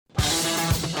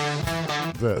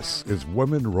This is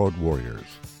Women Road Warriors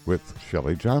with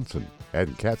Shelley Johnson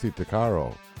and Kathy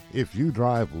Tuccaro. If you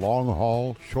drive long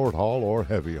haul, short haul, or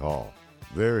heavy haul,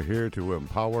 they're here to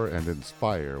empower and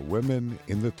inspire women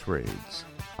in the trades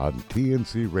on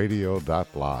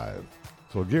tncradio.live.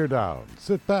 So gear down,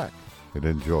 sit back, and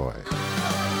enjoy.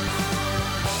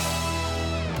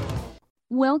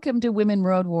 Welcome to Women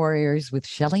Road Warriors with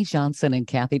Shelley Johnson and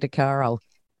Kathy Tuccaro.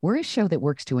 We're a show that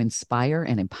works to inspire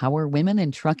and empower women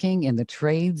in trucking, in the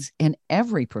trades, in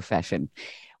every profession.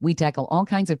 We tackle all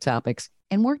kinds of topics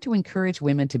and work to encourage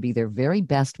women to be their very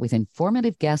best with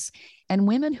informative guests and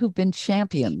women who've been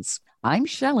champions. I'm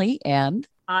Shelley and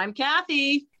I'm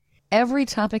Kathy. Every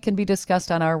topic can be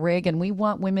discussed on our rig, and we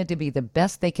want women to be the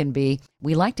best they can be.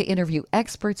 We like to interview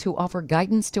experts who offer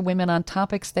guidance to women on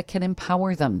topics that can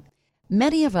empower them.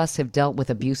 Many of us have dealt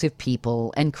with abusive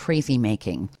people and crazy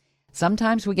making.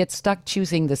 Sometimes we get stuck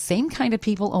choosing the same kind of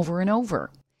people over and over.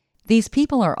 These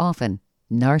people are often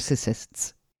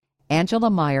narcissists. Angela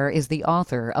Meyer is the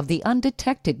author of The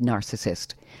Undetected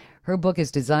Narcissist. Her book is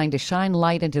designed to shine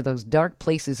light into those dark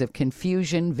places of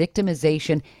confusion,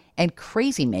 victimization, and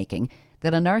crazy making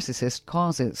that a narcissist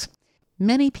causes.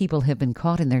 Many people have been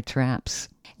caught in their traps.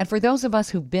 And for those of us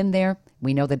who've been there,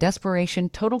 we know the desperation,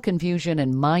 total confusion,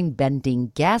 and mind-bending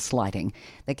gaslighting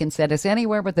that can send us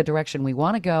anywhere but the direction we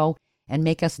want to go and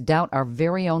make us doubt our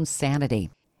very own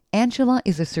sanity. Angela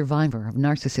is a survivor of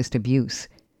narcissist abuse.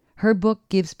 Her book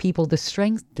gives people the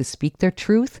strength to speak their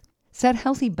truth, set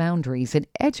healthy boundaries, and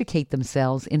educate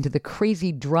themselves into the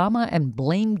crazy drama and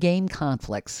blame game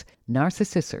conflicts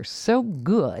narcissists are so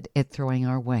good at throwing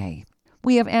our way.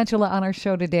 We have Angela on our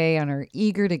show today and are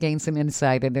eager to gain some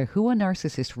insight into who a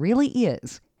narcissist really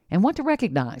is and what to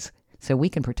recognize so we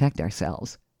can protect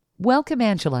ourselves. Welcome,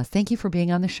 Angela. Thank you for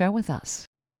being on the show with us.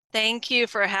 Thank you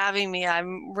for having me.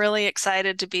 I'm really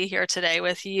excited to be here today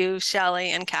with you, Shelley,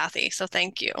 and Kathy. So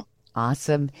thank you.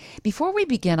 Awesome. Before we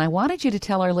begin, I wanted you to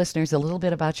tell our listeners a little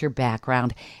bit about your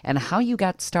background and how you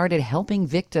got started helping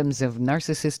victims of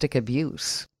narcissistic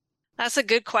abuse. That's a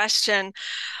good question.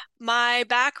 My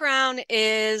background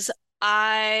is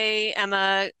I am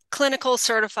a clinical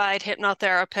certified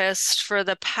hypnotherapist. For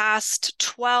the past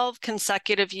 12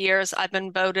 consecutive years, I've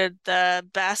been voted the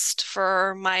best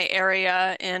for my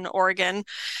area in Oregon.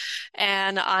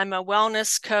 And I'm a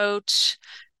wellness coach.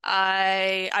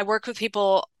 I work with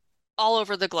people all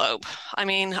over the globe. I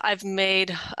mean, I've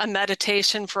made a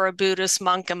meditation for a Buddhist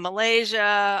monk in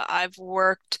Malaysia. I've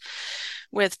worked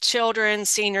with children,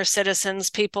 senior citizens,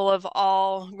 people of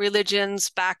all religions,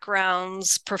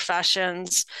 backgrounds,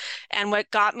 professions. And what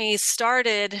got me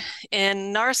started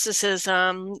in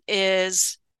narcissism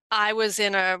is I was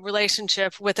in a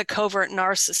relationship with a covert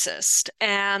narcissist.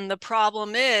 And the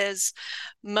problem is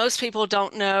most people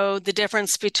don't know the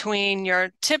difference between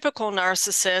your typical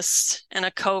narcissist and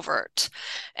a covert.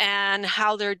 And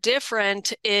how they're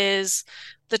different is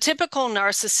the typical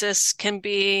narcissist can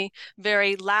be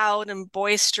very loud and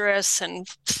boisterous and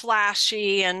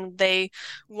flashy, and they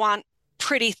want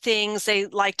pretty things. They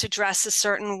like to dress a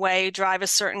certain way, drive a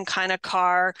certain kind of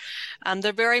car.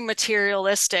 They're very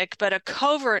materialistic, but a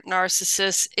covert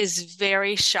narcissist is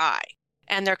very shy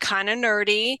and they're kind of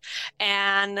nerdy.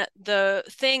 And the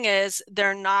thing is,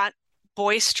 they're not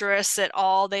boisterous at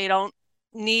all. They don't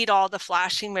need all the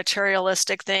flashy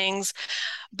materialistic things,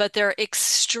 but they're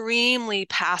extremely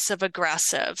passive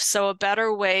aggressive. So a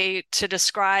better way to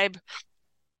describe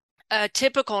a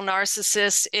typical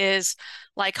narcissist is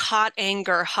like hot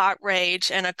anger, hot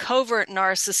rage, and a covert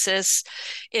narcissist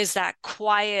is that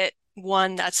quiet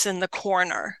one that's in the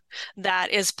corner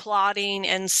that is plotting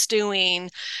and stewing.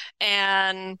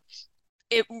 And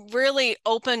it really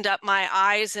opened up my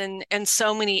eyes in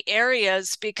so many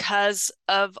areas because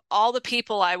of all the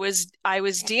people I was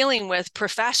dealing with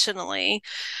professionally,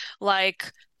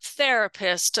 like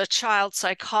therapists, a child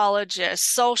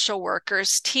psychologist, social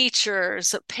workers,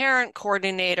 teachers, a parent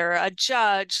coordinator, a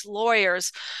judge,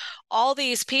 lawyers. All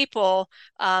these people,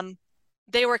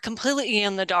 they were completely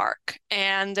in the dark.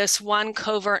 And this one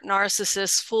covert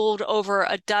narcissist fooled over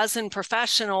a dozen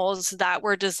professionals that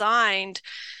were designed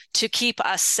to keep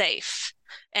us safe.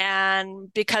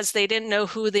 And because they didn't know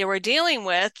who they were dealing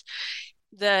with,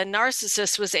 the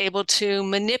narcissist was able to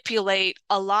manipulate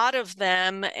a lot of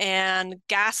them and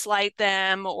gaslight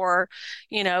them or,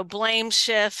 blame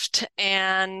shift.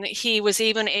 And he was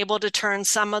even able to turn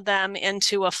some of them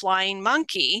into a flying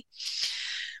monkey,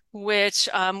 which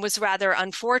was rather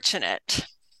unfortunate.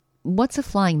 What's a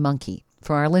flying monkey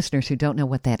for our listeners who don't know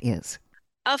what that is?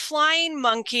 A flying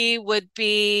monkey would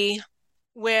be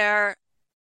where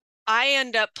I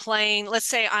end up playing, let's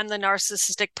say I'm the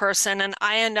narcissistic person and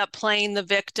I end up playing the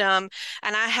victim,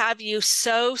 and I have you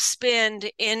so spinned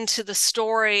into the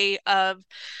story of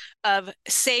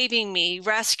saving me,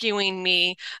 rescuing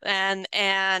me,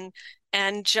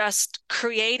 and just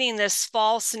creating this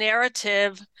false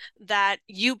narrative that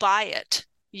you buy it.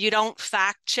 You don't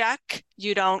fact check.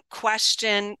 You don't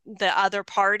question the other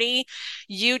party.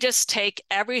 You just take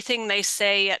everything they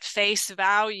say at face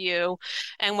value.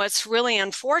 And what's really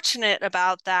unfortunate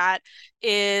about that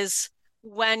is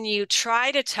when you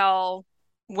try to tell,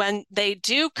 when they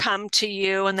do come to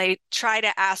you and they try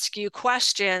to ask you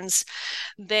questions,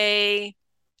 they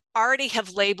already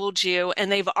have labeled you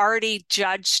and they've already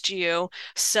judged you.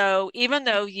 So even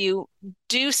though you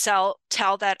do tell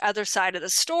that other side of the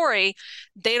story,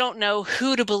 they don't know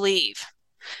who to believe.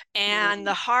 And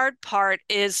the hard part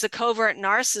is the covert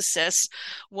narcissist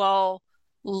will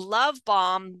love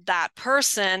bomb that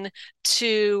person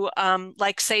to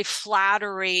like say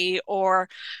flattery or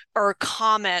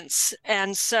comments,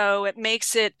 and so it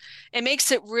makes it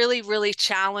really, really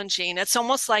challenging. It's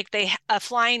almost like a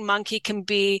flying monkey can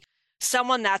be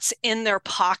someone that's in their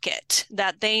pocket,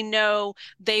 that they know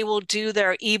they will do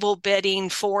their evil bidding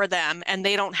for them and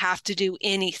they don't have to do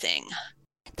anything.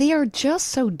 They are just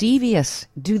so devious.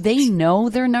 Do they know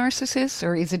they're narcissists,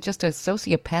 or is it just a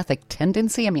sociopathic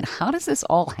tendency? I mean, how does this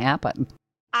all happen?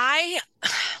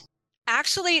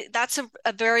 Actually, that's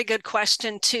a very good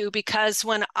question too, because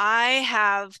when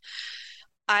I've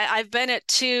been at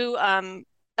two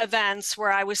events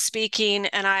where I was speaking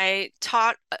and I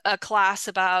taught a class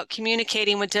about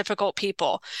communicating with difficult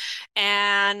people.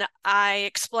 And I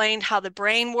explained how the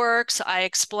brain works. I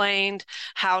explained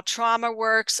how trauma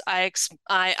works.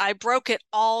 I broke it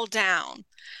all down.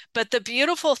 But the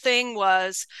beautiful thing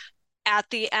was, at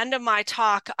the end of my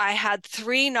talk, I had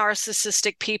 3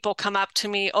 narcissistic people come up to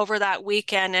me over that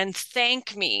weekend and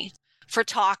thank me for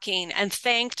talking and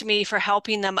thanked me for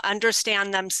helping them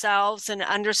understand themselves and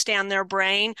understand their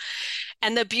brain.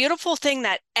 And the beautiful thing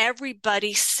that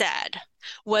everybody said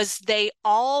was they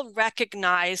all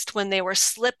recognized when they were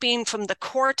slipping from the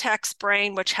cortex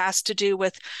brain, which has to do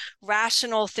with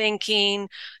rational thinking,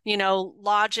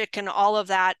 logic and all of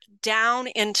that, down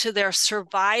into their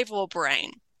survival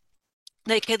brain.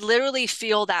 They could literally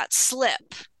feel that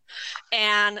slip.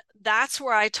 And that's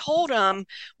where I told them,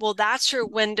 well, that's your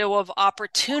window of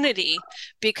opportunity,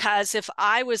 because if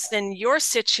I was in your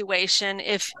situation,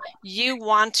 if you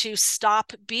want to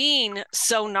stop being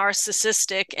so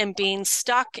narcissistic and being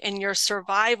stuck in your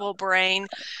survival brain,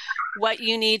 what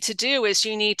you need to do is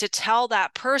you need to tell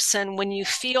that person when you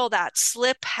feel that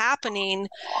slip happening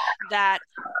that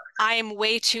I am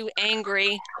way too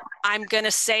angry. I'm going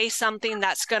to say something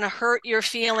that's going to hurt your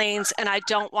feelings, and I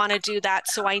don't want to do that.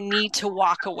 So I need to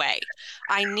walk away.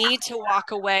 I need to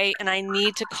walk away and I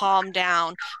need to calm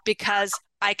down because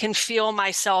I can feel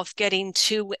myself getting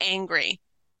too angry.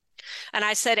 And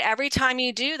I said, every time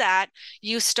you do that,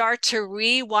 you start to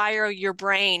rewire your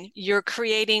brain. You're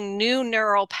creating new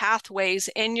neural pathways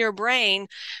in your brain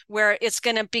where it's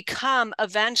going to become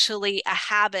eventually a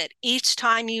habit. Each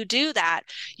time you do that,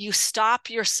 you stop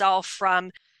yourself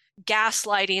from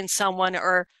gaslighting someone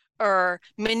or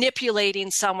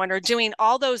manipulating someone or doing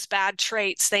all those bad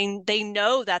traits they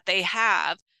know that they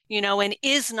have, and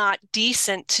is not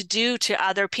decent to do to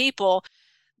other people.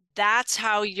 That's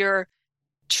how you're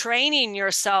training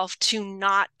yourself to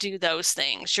not do those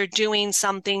things. You're doing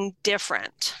something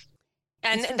different.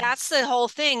 And that's the whole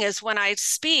thing, is when I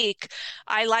speak,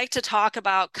 I like to talk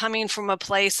about coming from a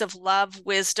place of love,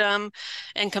 wisdom,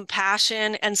 and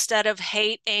compassion instead of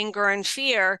hate, anger, and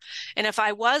fear. And if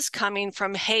I was coming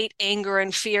from hate, anger,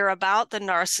 and fear about the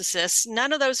narcissist,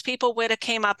 none of those people would have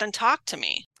came up and talked to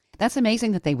me. That's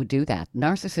amazing that they would do that.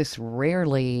 Narcissists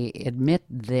rarely admit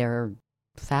they're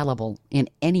fallible in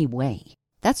any way.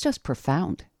 That's just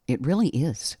profound. It really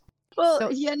is. Well,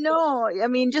 I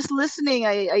mean, just listening,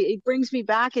 it brings me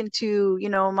back into,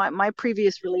 my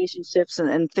previous relationships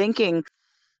and thinking,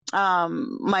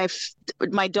 my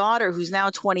daughter, who's now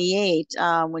 28,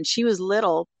 when she was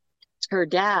little, her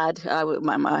dad, I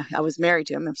was married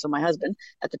to him, so my husband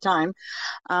at the time,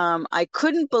 I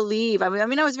couldn't believe, I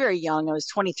mean, I was very young. I was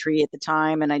 23 at the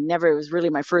time, and it was really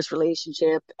my first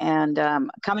relationship. And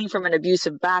coming from an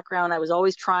abusive background, I was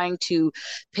always trying to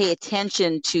pay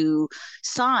attention to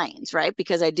signs, right?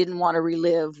 Because I didn't want to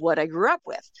relive what I grew up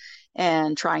with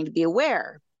and trying to be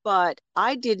aware. But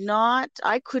I could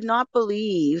not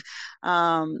believe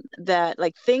that,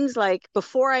 like, things like,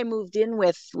 before I moved in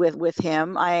with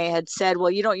him, I had said,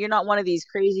 well, you're not one of these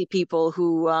crazy people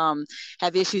who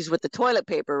have issues with the toilet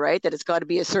paper, right? That it's got to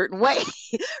be a certain way,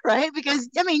 right? Because,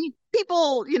 I mean,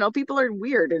 people are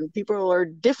weird and people are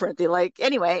different. They like,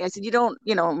 anyway, I said, you don't,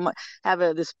 have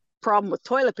this problem with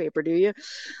toilet paper, do you?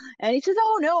 And he says,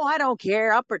 oh no, I don't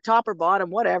care, up or top or bottom,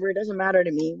 whatever, it doesn't matter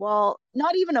to me. Well,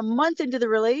 not even a month into the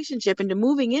relationship, into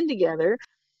moving in together,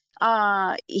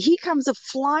 he comes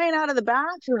flying out of the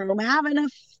bathroom having a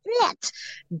fit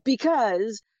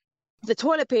because the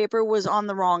toilet paper was on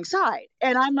the wrong side.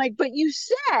 And I'm like, but you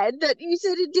said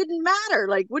it didn't matter.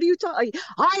 Like, what are you talking?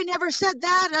 I never said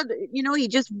that. He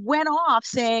just went off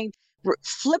saying,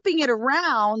 flipping it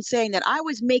around, saying that I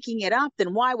was making it up.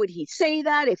 Then why would he say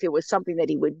that if it was something that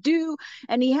he would do?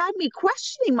 And he had me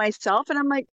questioning myself. And I'm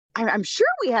like, I'm sure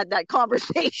we had that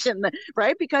conversation,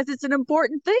 right? Because it's an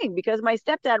important thing, because my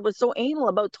stepdad was so anal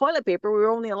about toilet paper. We were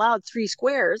only allowed 3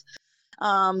 squares.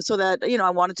 So that, I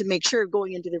wanted to make sure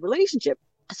going into the relationship.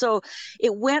 So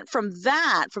it went from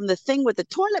the thing with the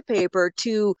toilet paper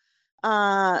to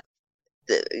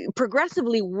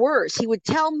progressively worse. He would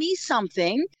tell me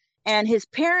something and his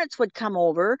parents would come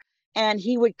over and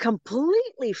he would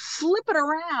completely flip it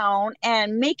around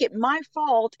and make it my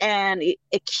fault and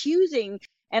accusing.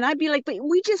 And I'd be like, but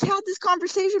we just had this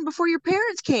conversation before your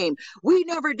parents came. We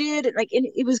never did. And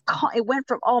it went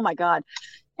from, oh my God.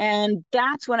 And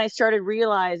that's when I started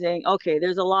realizing, okay,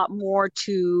 there's a lot more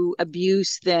to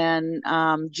abuse than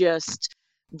just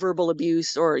verbal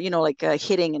abuse or,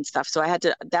 hitting and stuff. So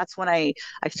that's when I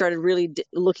started really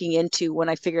looking into, when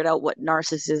I figured out what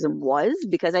narcissism was,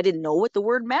 because I didn't know what the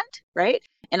word meant, right?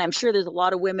 And I'm sure there's a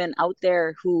lot of women out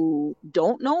there who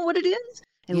don't know what it is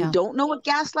and who don't know what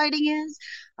gaslighting is,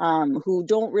 who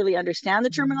don't really understand the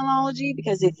terminology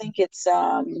because they think it's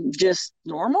just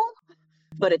normal.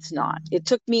 But it's not. It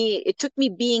took me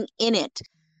being in it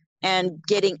and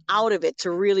getting out of it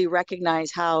to really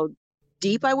recognize how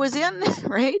deep I was in,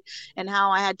 right? And how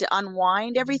I had to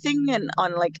unwind everything and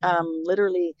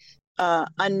literally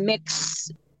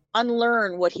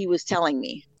unlearn what he was telling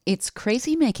me. It's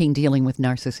crazy making dealing with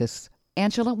narcissists.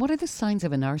 Angela, what are the signs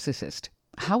of a narcissist?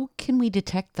 How can we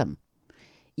detect them?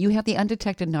 You have the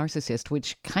undetected narcissist,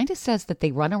 which kind of says that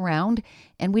they run around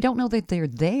and we don't know that they're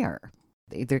there.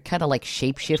 They're kind of like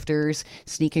shapeshifters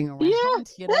sneaking around,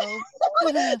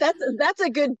 That's a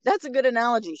good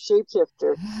analogy,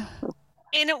 shapeshifter.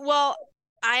 Well,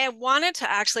 I wanted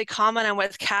to actually comment on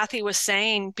what Kathy was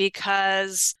saying,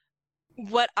 because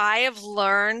what I have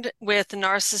learned with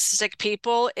narcissistic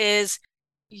people is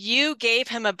you gave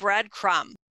him a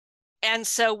breadcrumb. And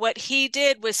so what he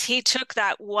did was he took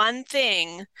that one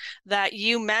thing that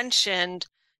you mentioned,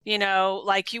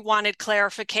 like you wanted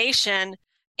clarification,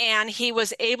 and he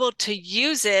was able to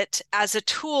use it as a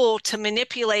tool to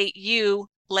manipulate you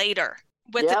later.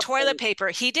 With the toilet paper,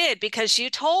 he did, because you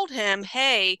told him,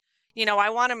 hey, I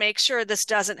want to make sure this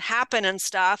doesn't happen and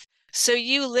stuff. So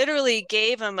you literally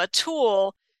gave him a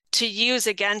tool to use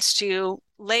against you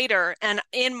later. And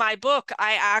in my book,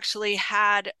 I actually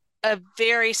had a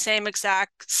very same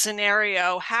exact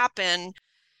scenario happen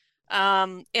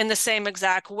in the same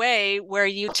exact way, where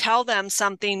you tell them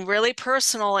something really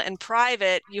personal and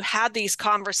private. You had these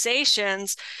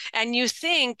conversations and you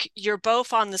think you're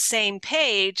both on the same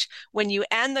page when you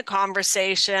end the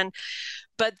conversation.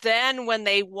 But then when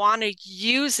they want to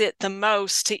use it the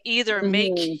most to either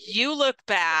make you look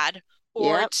bad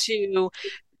or to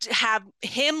have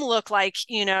him look like,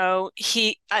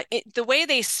 the way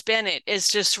they spin it is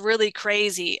just really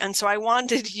crazy. And so I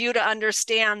wanted you to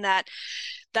understand that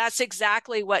that's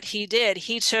exactly what he did.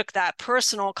 He took that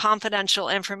personal, confidential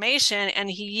information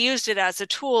and he used it as a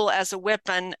tool, as a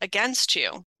weapon against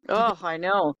you. Oh, I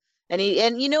know. And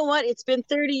you know what? It's been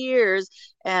 30 years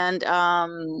and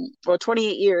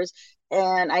 28 years.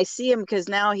 And I see him because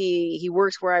now he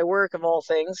works where I work, of all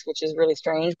things, which is really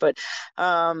strange. But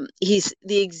he's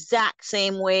the exact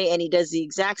same way, and he does the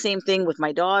exact same thing with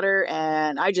my daughter.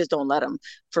 And I just don't let him,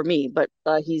 for me. But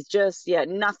he's just,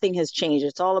 nothing has changed.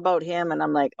 It's all about him. And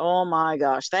I'm like, oh my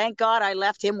gosh, thank God I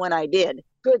left him when I did.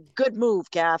 Good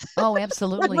move, Kath. Oh,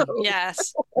 absolutely.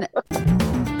 Yes.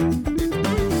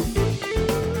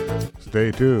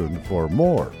 Stay tuned for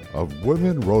more of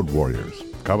Women Road Warriors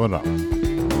coming up.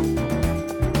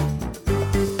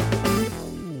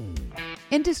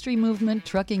 Industry movement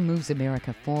Trucking Moves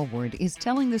America Forward is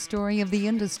telling the story of the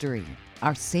industry.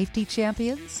 Our safety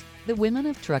champions, the women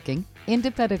of trucking,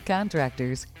 independent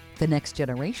contractors, the next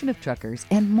generation of truckers,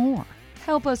 and more.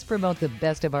 Help us promote the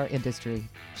best of our industry.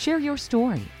 Share your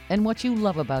story and what you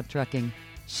love about trucking.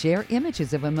 Share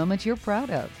images of a moment you're proud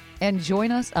of. And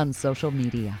join us on social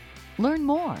media. Learn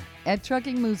more at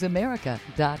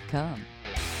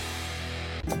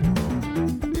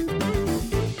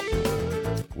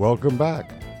truckingmovesamerica.com. Welcome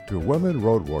back to Women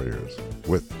Road Warriors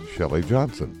with Shelley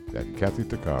Johnson and Kathy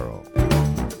Tuccaro.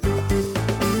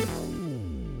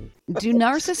 Do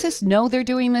narcissists know they're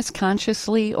doing this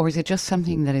consciously, or is it just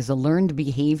something that is a learned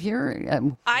behavior?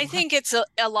 I think it's a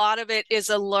lot of it is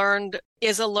a learned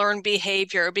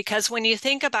behavior, because when you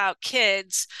think about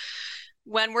kids,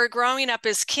 when we're growing up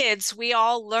as kids, we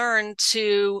all learn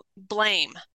to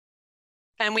blame.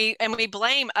 And we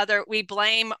blame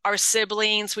our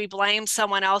siblings, we blame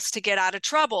someone else to get out of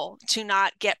trouble, to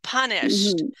not get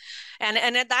punished. Mm-hmm.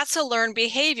 And that's a learned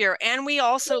behavior. And we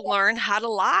also learn how to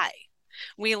lie.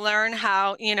 We learn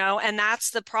how, and that's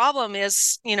the problem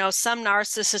is, some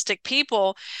narcissistic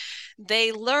people,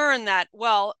 they learn that,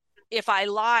 well, if I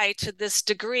lie to this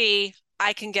degree,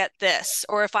 I can get this.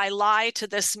 Or if I lie to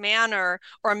this manner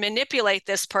or manipulate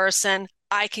this person,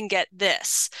 I can get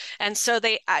this. And so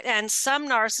some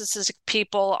narcissistic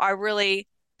people are really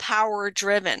power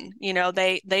driven.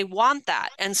 They want that.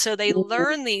 And so they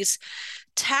learn these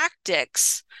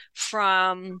tactics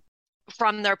from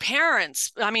their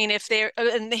parents. I mean,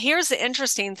 and here's the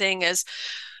interesting thing is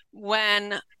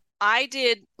when I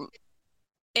did,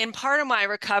 in part of my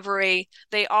recovery,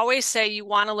 they always say you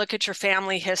want to look at your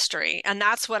family history. And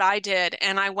that's what I did.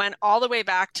 And I went all the way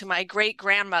back to my great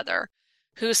grandmother,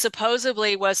 who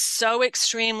supposedly was so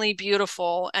extremely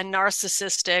beautiful and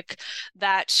narcissistic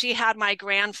that she had my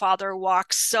grandfather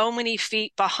walk so many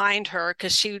feet behind her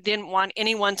because she didn't want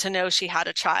anyone to know she had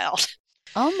a child.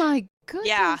 Oh my goodness.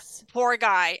 Yeah, poor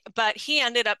guy. But he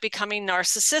ended up becoming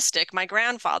narcissistic. My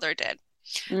grandfather did.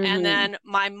 Mm-hmm. And then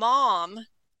my mom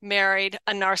married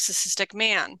a narcissistic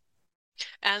man.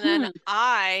 And then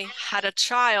I had a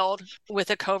child with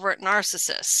a covert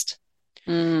narcissist.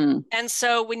 Mm. And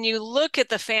so when you look at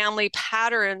the family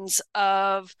patterns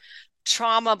of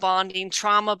trauma bonding,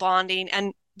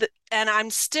 and I'm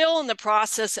still in the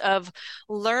process of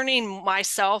learning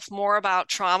myself more about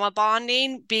trauma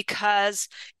bonding, because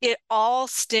it all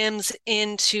stems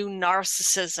into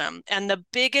narcissism. And the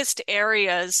biggest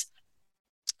areas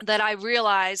that I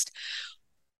realized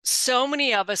so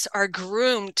many of us are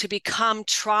groomed to become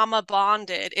trauma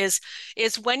bonded is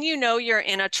when you're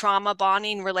in a trauma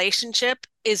bonding relationship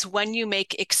is when you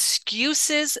make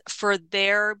excuses for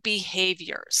their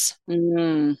behaviors.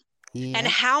 Mm. Yeah. And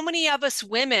how many of us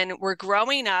women were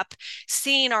growing up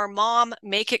seeing our mom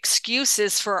make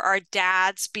excuses for our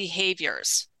dad's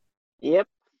behaviors? Yep.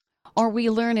 Or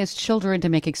we learn as children to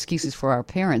make excuses for our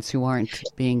parents who aren't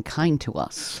being kind to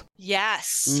us.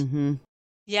 Yes. Mm-hmm.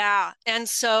 Yeah. And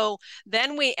so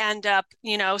then we end up,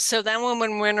 so then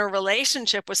when we're in a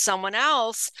relationship with someone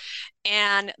else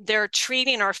and they're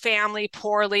treating our family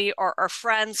poorly or our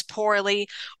friends poorly,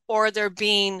 or they're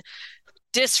being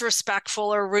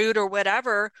disrespectful or rude or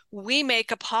whatever, we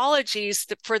make apologies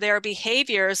for their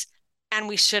behaviors, and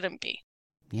we shouldn't be.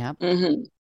 Yeah. Mm-hmm.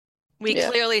 We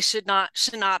clearly should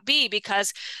not be,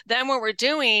 because then what we're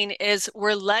doing is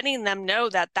we're letting them know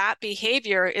that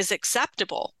behavior is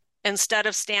acceptable. Instead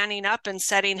of standing up and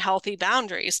setting healthy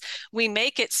boundaries, we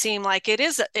make it seem like it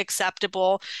is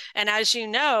acceptable. And as you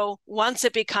know, once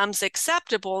it becomes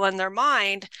acceptable in their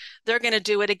mind, they're going to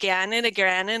do it again and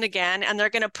again and again. And they're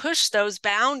going to push those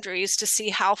boundaries to see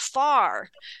how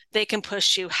far they can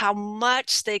push you, how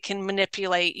much they can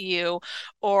manipulate you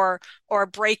or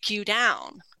break you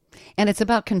down. And it's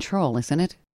about control, isn't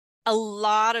it? A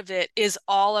lot of it is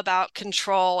all about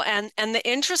control. And the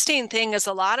interesting thing is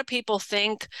a lot of people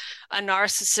think a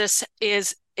narcissist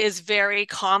is very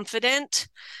confident.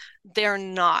 They're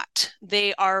not.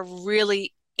 They are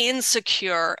really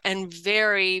insecure and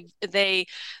they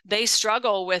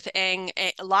struggle with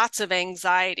lots of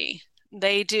anxiety.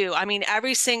 They do. I mean,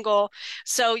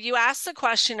 so you asked the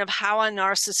question of how a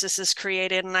narcissist is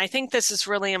created. And I think this is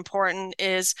really important,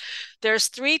 is there's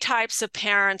 3 types of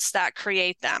parents that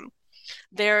create them.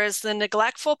 There is the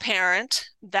neglectful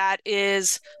parent that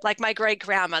is like my great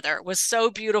grandmother, was so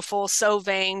beautiful, so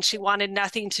vain. She wanted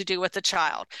nothing to do with the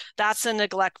child. That's a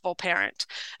neglectful parent.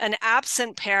 An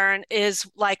absent parent is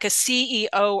like a CEO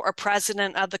or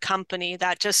president of the company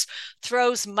that just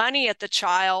throws money at the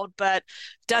child, but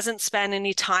doesn't spend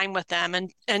any time with them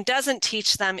and doesn't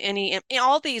teach them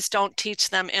all these don't teach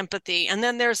them empathy. And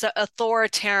then there's an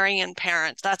authoritarian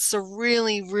parent. That's a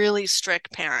really, really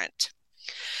strict parent.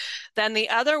 Then the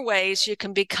other ways you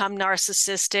can become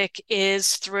narcissistic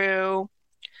is through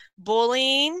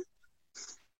bullying,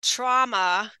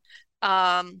 trauma.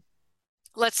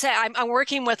 Let's say I'm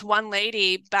working with one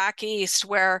lady back east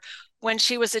where when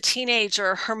she was a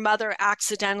teenager, her mother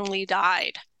accidentally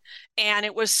died. And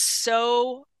it was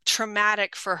so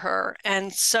traumatic for her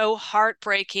and so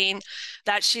heartbreaking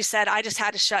that she said, I just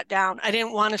had to shut down. I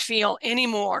didn't want to feel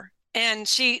anymore. And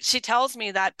she tells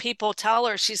me that people tell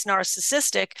her she's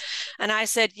narcissistic. And I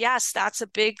said, yes, that's a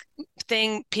big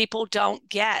thing people don't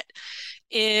get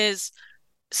is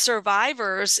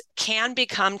survivors can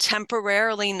become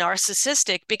temporarily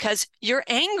narcissistic because you're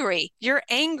angry. You're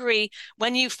angry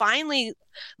when you finally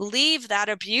leave that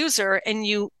abuser and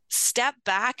you step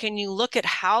back and you look at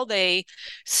how they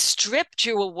stripped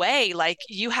you away. Like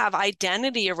you have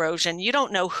identity erosion. You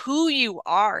don't know who you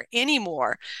are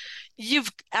anymore.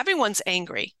 Everyone's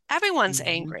angry. Everyone's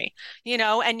angry,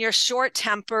 and you're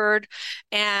short-tempered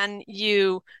and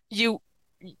you'll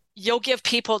give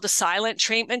people the silent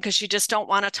treatment because you just don't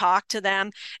want to talk to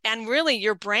them. And really,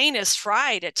 your brain is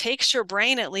fried. It takes your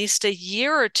brain at least a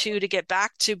year or two to get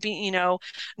back to be,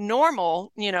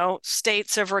 normal,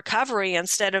 states of recovery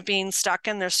instead of being stuck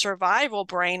in their survival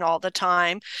brain all the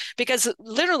time. Because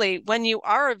literally, when you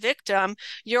are a victim,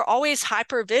 you're always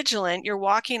hyper vigilant. You're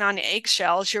walking on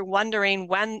eggshells. You're wondering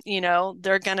when,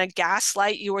 they're going to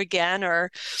gaslight you again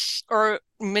or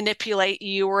manipulate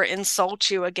you or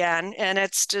insult you again. And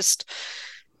it's just,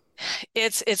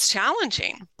 it's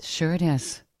challenging. Sure it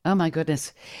is. Oh my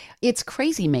goodness. It's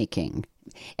crazy making.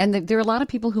 And there are a lot of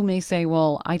people who may say,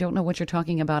 well, I don't know what you're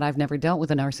talking about. I've never dealt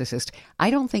with a narcissist. I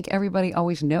don't think everybody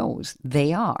always knows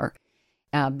they are.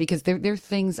 Because there are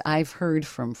things I've heard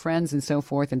from friends and so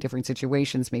forth in different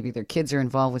situations. Maybe their kids are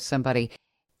involved with somebody.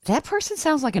 That person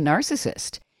sounds like a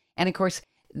narcissist. And of course,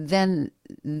 then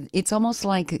it's almost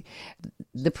like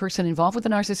the person involved with the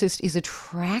narcissist is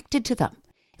attracted to them.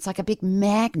 It's like a big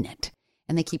magnet.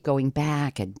 And they keep going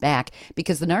back and back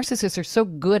because the narcissists are so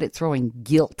good at throwing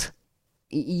guilt.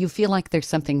 You feel like there's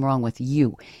something wrong with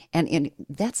you. And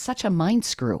that's such a mind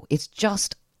screw. It's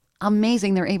just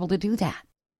amazing they're able to do that.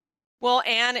 Well,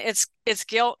 and it's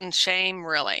guilt and shame,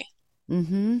 really.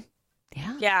 Mm-hmm.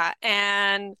 Yeah. Yeah.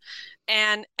 And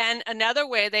another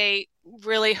way they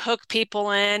really hook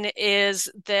people in is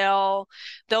they'll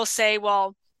say,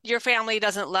 well, your family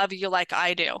doesn't love you like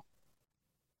I do.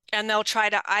 And they'll try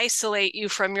to isolate you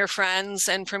from your friends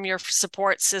and from your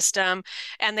support system.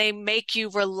 And they make you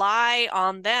rely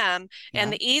on them. Yeah.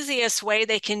 And the easiest way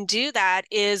they can do that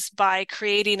is by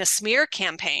creating a smear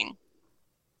campaign.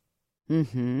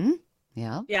 Mm-hmm.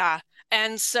 Yeah. Yeah.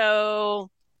 And so,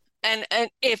 and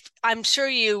if I'm sure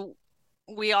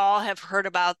we all have heard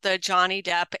about the Johnny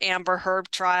Depp Amber Heard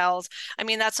trials. I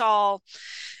mean,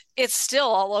 it's still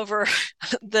all over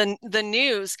the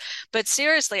news. But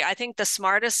seriously, I think the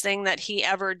smartest thing that he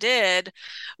ever did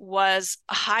was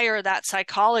hire that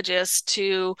psychologist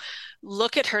to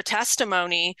look at her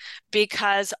testimony,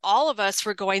 because all of us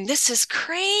were going, this is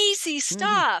crazy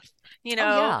stuff.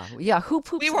 Who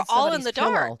poops? We were all in the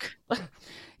dark. I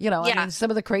mean,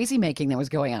 some of the crazy making that was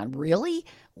going on. Really?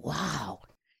 Wow.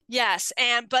 Yes.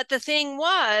 But the thing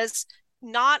was,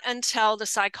 not until the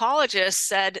psychologist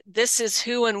said, this is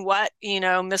who and what,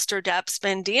 Mr. Depp's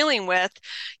been dealing with,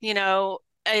 we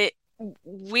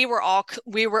were all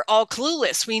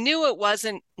clueless. We knew it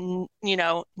wasn't,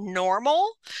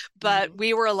 normal, but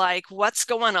we were like, what's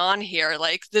going on here?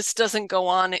 Like, this doesn't go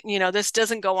on, this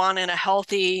doesn't go on in a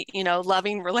healthy,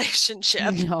 loving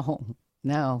relationship.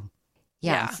 No.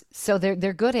 Yeah. So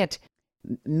they're good at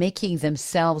making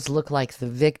themselves look like the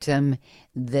victim,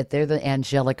 that they're the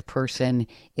angelic person.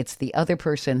 It's the other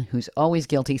person who's always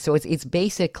guilty. So it's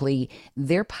basically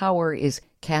their power is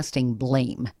casting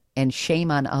blame and shame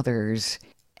on others.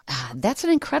 That's an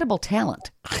incredible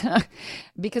talent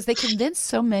because they convince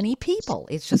so many people.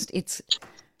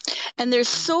 And they're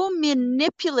so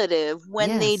manipulative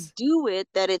when they do it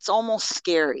that it's almost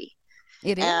scary.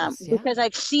 It is. Because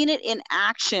I've seen it in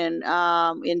action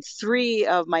in 3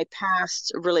 of my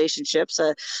past relationships.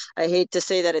 I hate to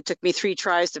say that it took me 3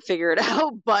 tries to figure it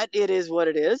out, but it is what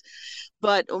it is.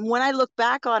 But when I look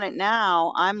back on it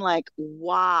now, I'm like,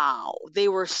 wow, they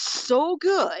were so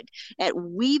good at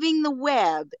weaving the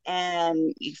web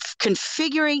and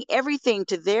configuring everything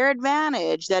to their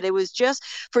advantage that it was just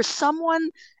for someone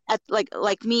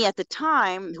like me at the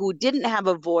time, who didn't have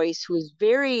a voice, who was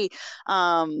very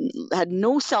had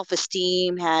no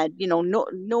self-esteem, had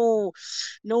no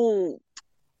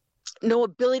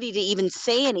ability to even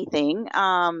say anything.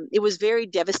 It was very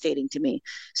devastating to me.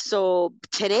 So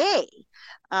today,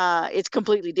 it's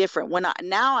completely different.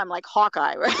 Now I'm like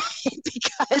Hawkeye, right?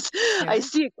 Because I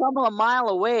see it come a mile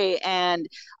away, and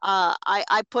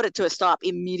I put it to a stop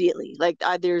immediately. Like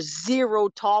there's zero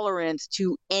tolerance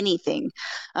to anything.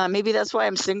 Maybe that's why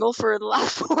I'm single for the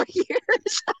last 4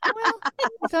 years. Well,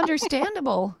 it's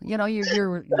understandable.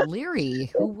 You're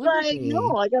leery. Who wouldn't Like, no,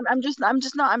 be? like I'm just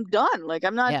not. I'm done. Like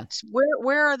I'm not. Yeah.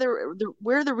 Where are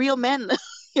where are the real men?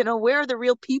 Where are the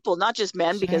real people? Not just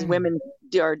men, because Sure. women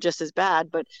are just as bad,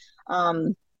 but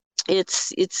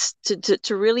it's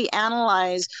to really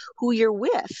analyze who you're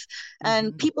with.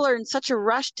 And people are in such a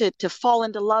rush to fall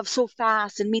into love so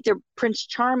fast and meet their Prince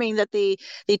Charming that they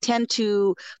tend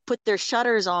to put their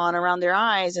shutters on around their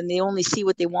eyes, and they only see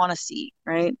what they want to see,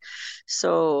 right?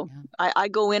 So I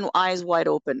go in eyes wide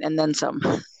open and then some.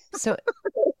 So,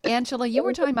 Angela, you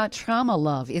were talking about trauma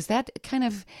love. Is that kind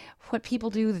of what people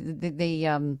do?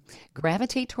 They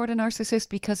gravitate toward a narcissist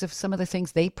because of some of the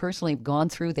things they personally have gone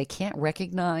through. They can't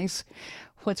recognize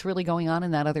what's really going on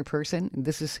in that other person.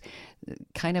 This is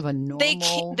kind of a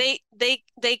normal.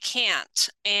 They can't,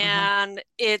 and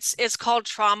it's called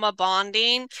trauma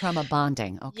bonding. Trauma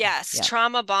bonding. Okay. Yes,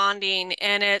 trauma bonding,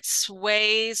 and it's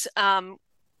ways.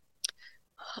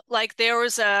 Like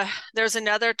there's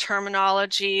another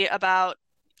terminology about,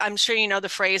 I'm sure you know the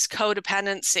phrase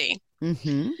codependency.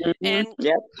 And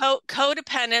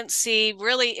codependency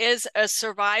really is a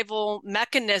survival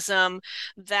mechanism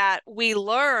that we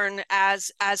learn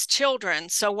as children.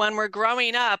 So when we're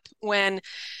growing up, when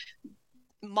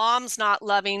mom's not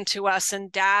loving to us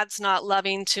and dad's not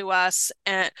loving to us,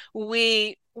 and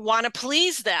we want to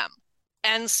please them.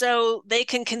 And so they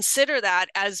can consider that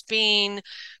as being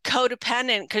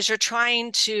codependent, because you're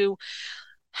trying to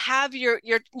have you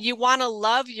want to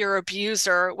love your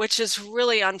abuser, which is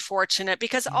really unfortunate,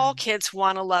 because all kids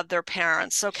want to love their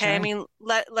parents. Okay. Sure. I mean,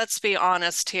 let's be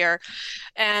honest here.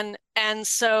 And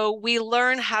so we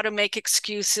learn how to make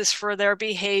excuses for their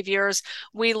behaviors.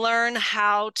 We learn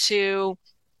how to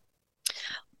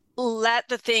let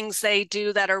the things they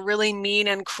do that are really mean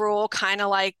and cruel, kind of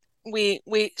like we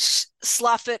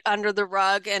slough it under the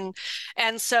rug. And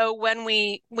so when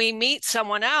we meet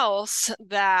someone else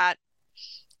that,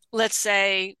 let's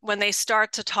say, when they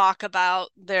start to talk about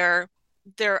their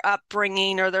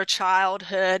upbringing or their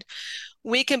childhood,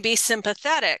 we can be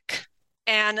sympathetic.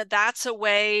 And that's a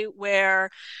way where,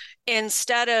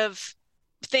 instead of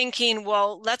thinking,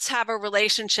 well, let's have a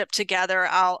relationship together,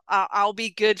 I'll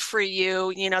be good for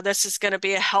you, this is going to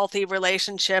be a healthy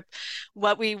relationship,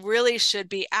 what we really should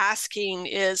be asking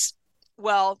is,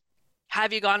 well,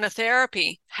 have you gone to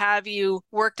therapy? Have you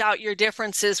worked out your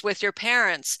differences with your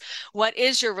parents? What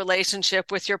is your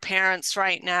relationship with your parents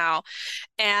right now?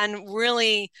 And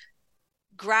really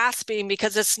grasping,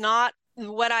 because it's not,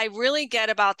 what I really get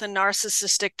about the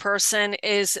narcissistic person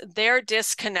is they're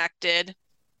disconnected,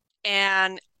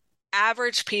 and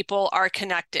average people are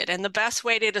connected. And the best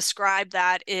way to describe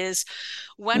that is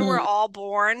when we're all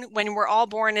born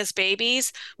as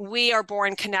babies, we are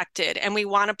born connected, and we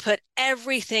want to put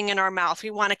everything in our mouth. We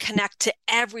want to connect to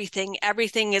everything.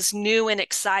 Everything is new and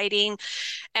exciting.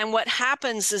 And what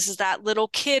happens is that little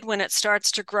kid, when it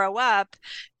starts to grow up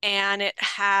and it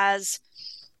has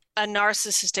a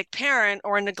narcissistic parent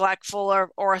or a neglectful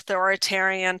or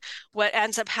authoritarian, what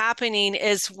ends up happening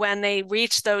is when they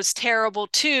reach those terrible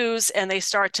twos and they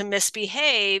start to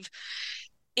misbehave,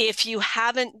 if you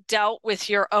haven't dealt with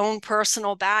your own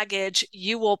personal baggage,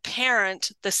 you will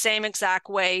parent the same exact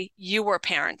way you were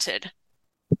parented.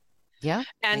 Yeah.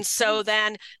 And so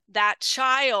then that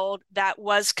child that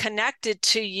was connected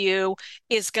to you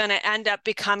is going to end up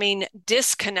becoming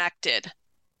disconnected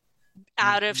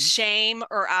out of shame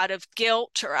or out of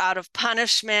guilt or out of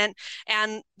punishment.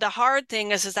 And the hard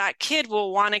thing is that kid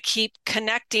will want to keep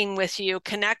connecting with you,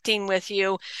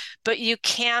 but you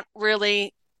can't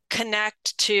really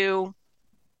connect to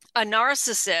a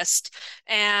narcissist.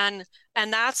 And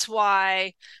that's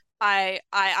why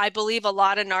I believe a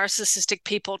lot of narcissistic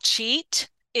people cheat,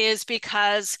 is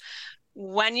because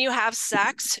when you have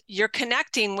sex, you're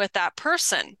connecting with that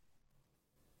person.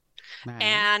 Right.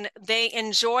 And they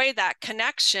enjoy that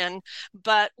connection.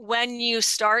 But when you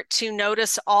start to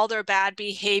notice all their bad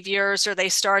behaviors, or they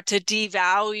start to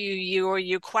devalue you, or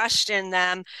you question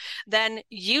them, then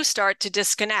you start to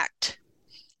disconnect.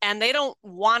 And they don't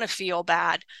want to feel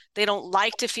bad. They don't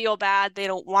like to feel bad. They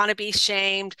don't want to be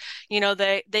shamed.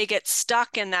 They get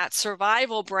stuck in that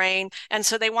survival brain. And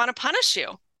so they want to punish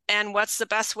you. And what's the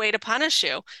best way to punish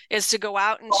you is to go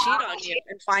out and cheat on you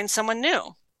and find someone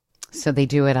new. So they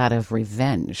do it out of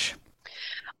revenge.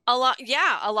 A lot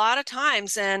of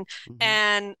times.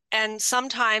 And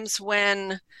sometimes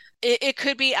when it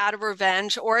could be out of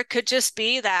revenge, or it could just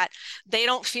be that they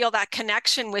don't feel that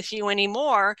connection with you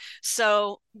anymore.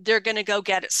 So they're going to go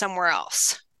get it somewhere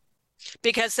else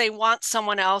because they want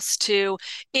someone else to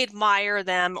admire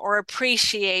them or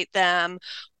appreciate them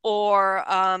or,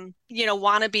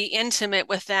 want to be intimate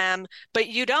with them, but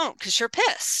you don't because you're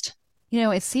pissed.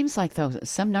 It seems like, though,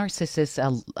 some narcissists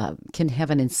can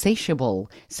have an insatiable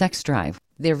sex drive.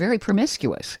 They're very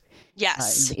promiscuous.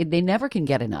 Yes. They never can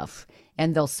get enough.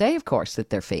 And they'll say, of course, that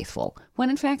they're faithful, when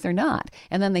in fact they're not.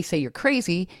 And then they say you're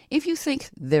crazy if you think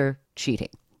they're cheating.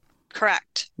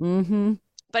 Correct. Mm-hmm.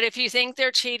 But if you think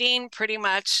they're cheating, pretty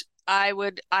much I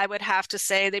would have to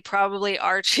say they probably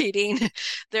are cheating.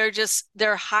 They're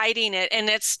hiding it. And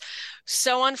it's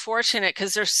so unfortunate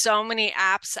because there's so many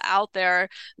apps out there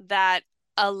that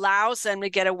allows them to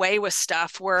get away with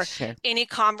stuff where Sure. Any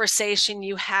conversation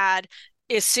you had,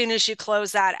 as soon as you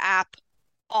close that app,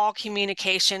 all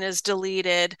communication is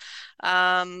deleted.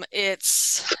 I've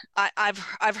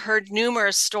heard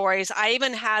numerous stories. I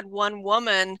even had one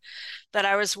woman that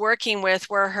I was working with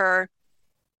where her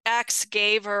ex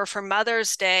gave her for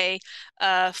Mother's Day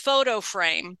a photo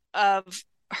frame of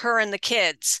her and the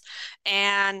kids,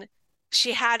 and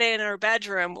she had it in her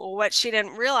bedroom. What she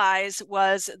didn't realize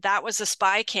was that was a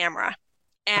spy camera,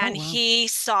 and Oh, wow. he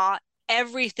saw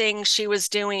everything she was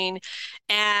doing.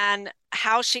 And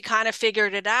how she kind of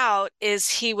figured it out is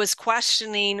he was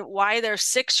questioning why their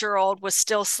 6-year-old was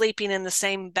still sleeping in the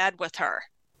same bed with her.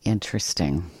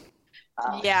 Interesting.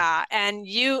 Yeah. And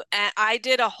I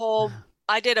did a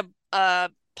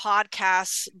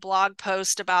podcast blog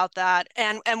post about that.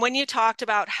 And when you talked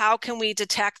about how can we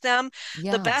detect them,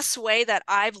 Yeah. the best way that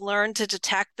I've learned to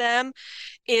detect them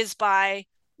is by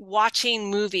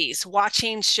watching movies,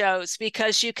 watching shows,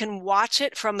 because you can watch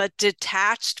it from a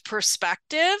detached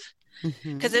perspective,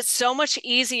 because it's so much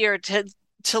easier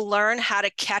to learn how to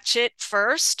catch it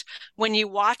first when you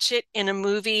watch it in a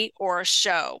movie or a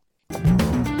show.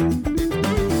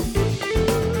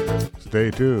 Stay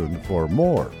tuned for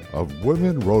more of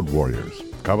Women Road Warriors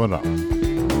coming up.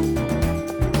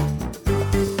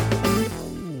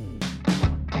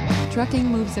 Trucking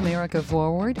Moves America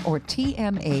Forward, or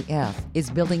TMAF, is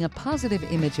building a positive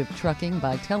image of trucking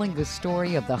by telling the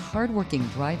story of the hardworking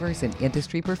drivers and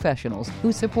industry professionals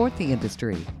who support the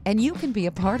industry. And you can be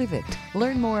a part of it.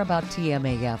 Learn more about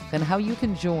TMAF and how you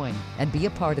can join and be a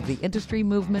part of the industry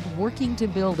movement working to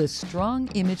build a strong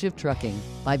image of trucking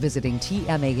by visiting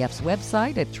TMAF's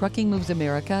website at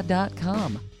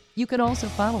truckingmovesamerica.com. You can also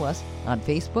follow us on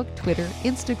Facebook, Twitter,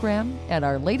 Instagram, and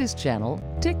our latest channel,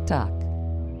 TikTok.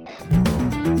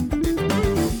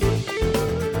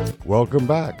 Welcome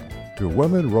back to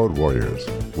Women Road Warriors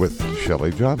with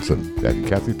Shelley Johnson and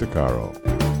Kathy Tuccaro.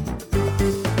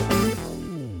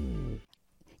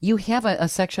 You have a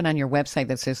section on your website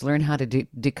that says learn how to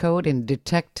decode and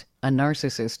detect a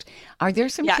narcissist. Are there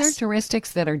some Yes.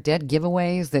 characteristics that are dead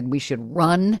giveaways that we should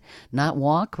run, not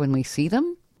walk when we see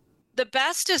them? The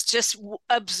best is just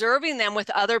observing them with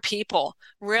other people.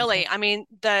 Really. I mean,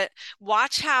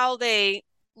 watch how they,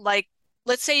 like,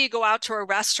 let's say you go out to a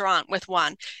restaurant with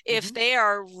one. If they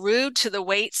are rude to the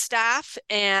wait staff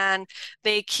and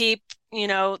they keep,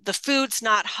 the food's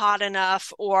not hot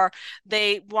enough, or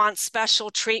they want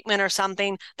special treatment or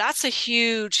something, that's a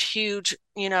huge,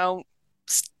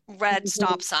 red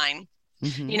stop sign.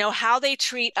 How they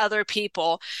treat other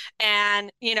people,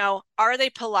 and are they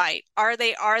polite, are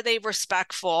they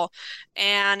respectful,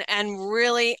 and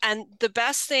really, and the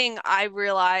best thing I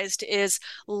realized is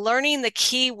learning the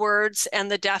key words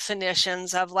and the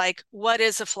definitions of, like, what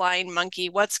is a flying monkey,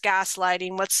 what's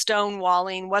gaslighting, what's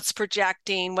stonewalling, what's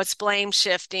projecting, what's blame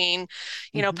shifting,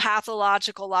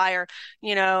 pathological liar,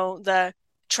 the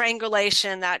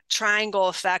triangulation, that triangle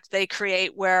effect they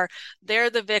create where they're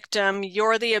the victim,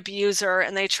 you're the abuser,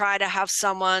 and they try to have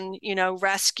someone,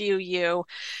 rescue you.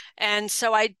 And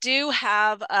so I do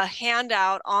have a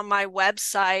handout on my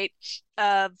website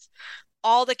of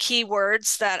all the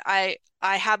keywords that I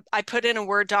put in a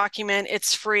Word document.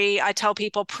 It's free. I tell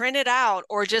people print it out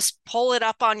or just pull it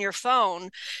up on your phone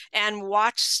and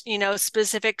watch,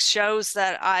 specific shows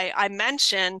that I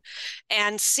mention,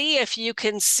 and see if you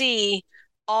can see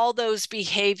all those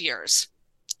behaviors,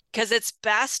 because it's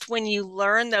best when you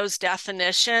learn those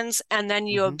definitions and then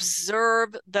you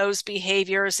observe those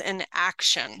behaviors in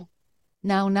action.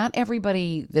 Now, not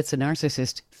everybody that's a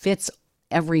narcissist fits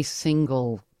every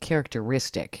single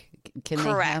characteristic.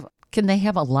 Correct. Can they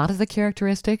have a lot of the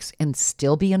characteristics and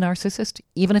still be a narcissist,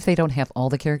 even if they don't have all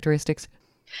the characteristics?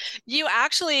 You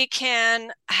actually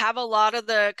can have a lot of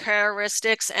the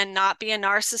characteristics and not be a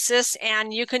narcissist,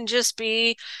 and you can just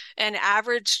be an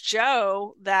average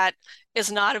Joe that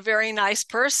is not a very nice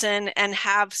person and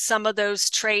have some of those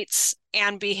traits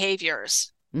and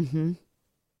behaviors. Mm-hmm.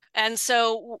 And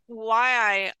so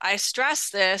why I stress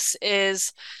this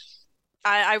is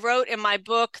I wrote in my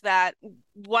book that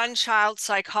one child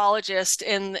psychologist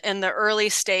in the early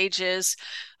stages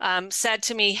said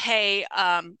to me, "Hey,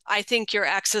 I think your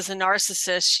ex is a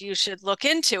narcissist. You should look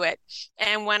into it."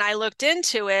 And when I looked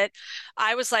into it,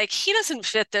 I was like, "He doesn't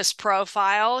fit this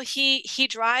profile. He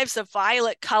drives a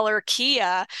violet color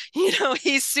Kia.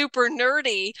 He's super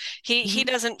nerdy. He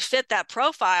doesn't fit that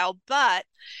profile." But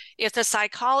if the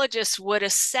psychologist would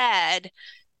have said,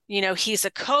 he's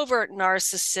a covert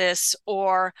narcissist,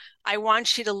 or I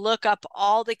want you to look up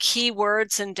all the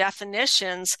keywords and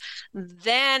definitions,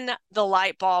 then the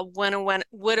light bulb would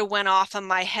have went off in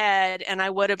my head, and I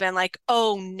would have been like,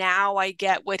 oh, now I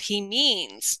get what he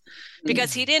means,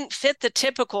 because he didn't fit the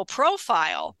typical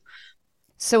profile.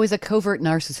 So is a covert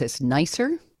narcissist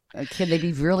nicer? Can they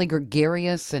be really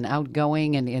gregarious and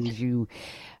outgoing, and you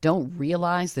don't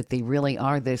realize that they really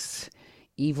are this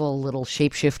evil little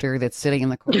shapeshifter that's sitting in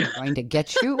the corner trying to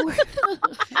get you?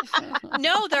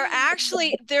 No, they're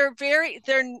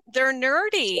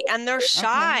nerdy, and they're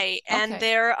shy, and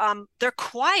they're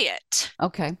quiet.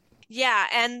 Okay. Yeah,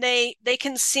 and they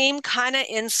can seem kind of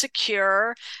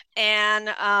insecure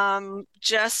and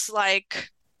just like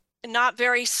not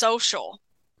very social.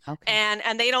 Okay.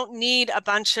 And they don't need a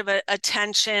bunch of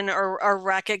attention or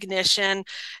recognition.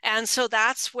 And so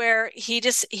that's where he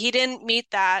didn't meet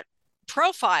that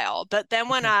profile. But then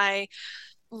when I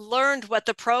learned what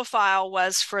the profile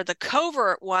was for the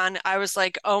covert one, I was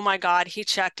like, oh my God, he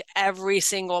checked every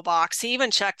single box. He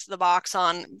even checked the box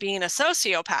on being a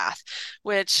sociopath,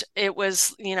 which it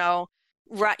was,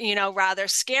 rather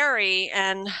scary.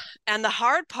 And the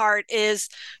hard part is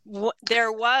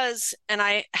there was, and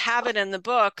I have it in the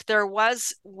book, there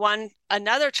was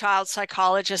another child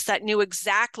psychologist that knew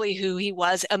exactly who he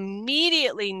was,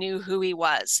 immediately knew who he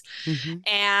was.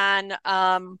 And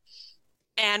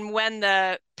when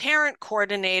the parent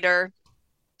coordinator,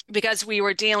 because we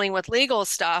were dealing with legal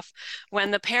stuff,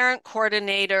 when the parent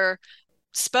coordinator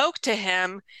spoke to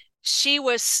him, she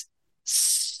was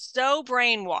so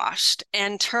brainwashed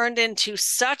and turned into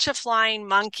such a flying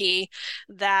monkey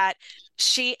that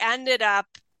she ended up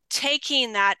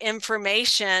taking that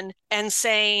information and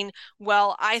saying,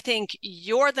 well, I think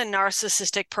you're the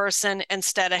narcissistic person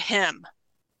instead of him.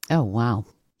 Oh, wow.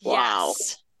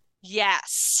 Yes.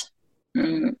 Yes.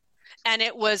 And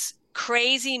it was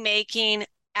crazy making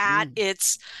at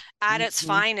its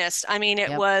finest. I mean,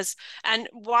 it was, and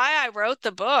why I wrote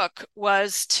the book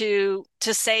was to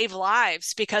save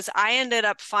lives, because I ended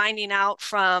up finding out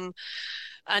from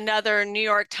another New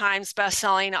York Times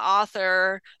bestselling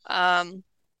author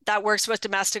that works with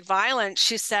domestic violence.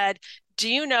 She said, do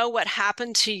you know what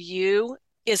happened to you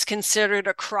is considered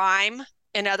a crime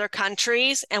in other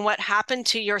countries, and what happened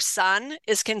to your son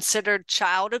is considered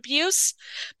child abuse?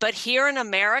 But here in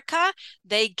America,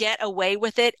 they get away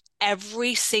with it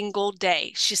every single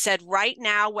day. She said, right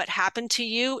now, what happened to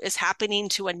you is happening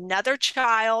to another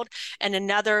child and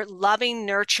another loving,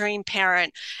 nurturing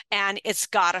parent, and it's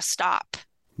got to stop.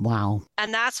 Wow.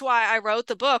 And that's why I wrote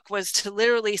the book, was to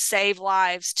literally save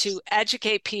lives, to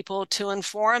educate people, to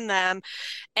inform them,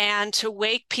 and to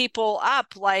wake people up.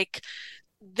 Like,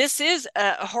 this is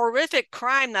a horrific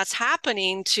crime that's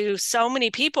happening to so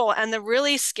many people. And the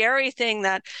really scary thing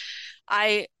that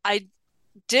I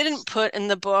didn't put in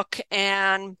the book,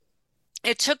 and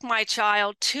it took my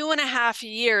child 2.5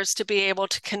 years to be able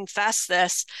to confess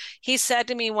this. He said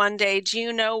to me one day, do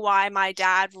you know why my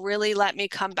dad really let me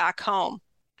come back home?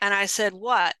 And I said,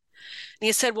 what? And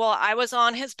he said, well, I was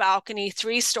on his balcony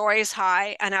 3 stories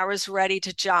high, and I was ready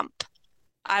to jump.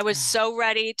 I was so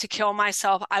ready to kill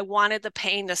myself. I wanted the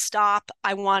pain to stop.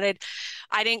 I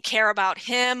didn't care about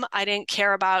him. I didn't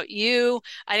care about you.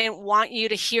 I didn't want you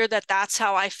to hear that that's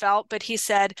how I felt. But he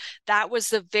said that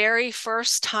was the very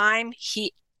first time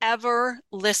he ever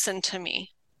listened to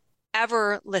me.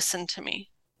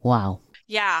 Wow.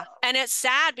 Yeah. And it's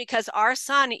sad, because our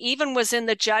son even was in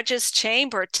the judge's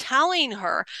chamber telling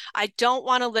her, I don't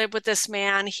want to live with this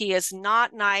man. He is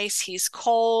not nice. He's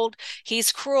cold.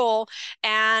 He's cruel.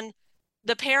 And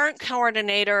the parent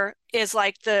coordinator is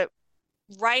like the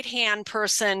right-hand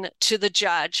person to the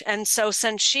judge. And so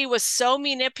since she was so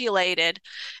manipulated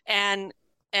and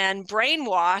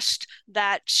brainwashed,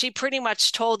 that she pretty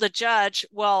much told the judge,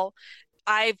 well,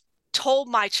 I've told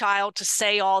my child to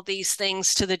say all these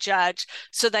things to the judge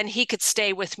so then he could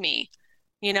stay with me,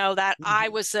 that I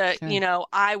was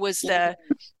the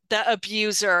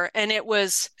abuser. And it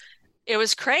was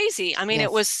crazy. I mean,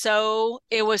 it was so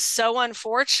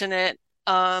unfortunate.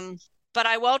 But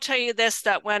I will tell you this,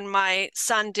 that when my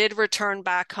son did return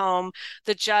back home,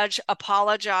 the judge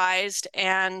apologized,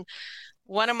 and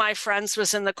one of my friends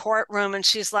was in the courtroom, and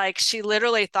she's like, she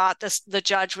literally thought the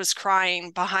judge was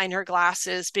crying behind her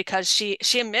glasses, because she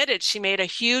admitted she made a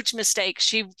huge mistake.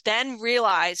 She then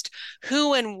realized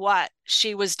who and what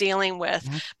she was dealing with,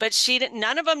 but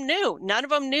none of them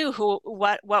knew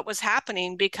what was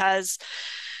happening, because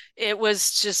it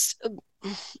was just,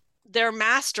 they're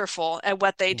masterful at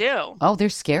what they do. Oh, they're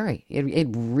scary. It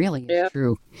really is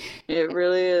true. It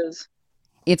really is.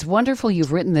 It's wonderful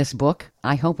you've written this book.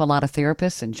 I hope a lot of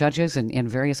therapists and judges and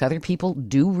various other people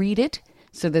do read it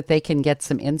so that they can get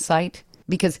some insight,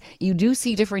 because you do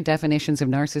see different definitions of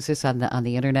narcissists on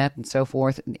the internet and so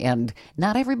forth, and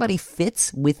not everybody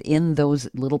fits within those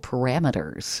little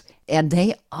parameters. And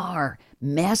they are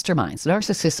masterminds.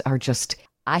 Narcissists are just,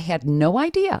 I had no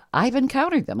idea. I've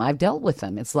encountered them. I've dealt with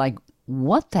them. It's like,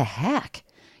 what the heck?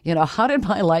 How did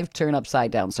my life turn upside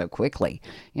down so quickly?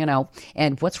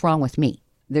 And what's wrong with me?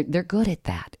 They're good at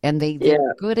that. And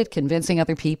they're good at convincing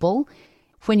other people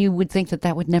when you would think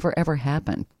that would never, ever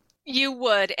happen. You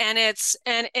would. And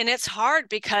it's hard,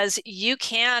 because you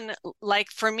can, like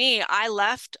for me, I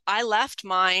left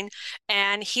mine,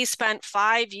 and he spent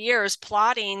 5 years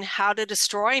plotting how to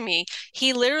destroy me.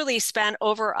 He literally spent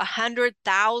over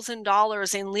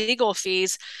 $100,000 in legal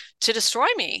fees to destroy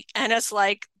me. And it's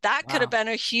like, that could have been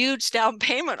a huge down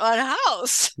payment on a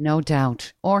house. No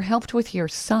doubt. Or helped with your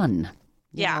son.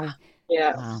 Yeah.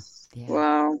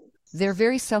 Wow. They're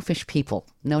very selfish people,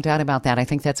 no doubt about that. I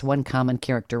think that's one common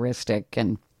characteristic.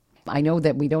 And I know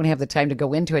that we don't have the time to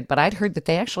go into it, but I'd heard that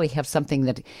they actually have something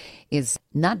that is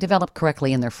not developed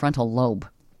correctly in their frontal lobe,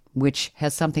 which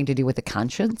has something to do with the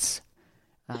conscience.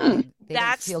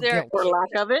 That's their, or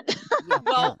lack of it.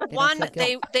 Well, one,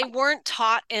 they weren't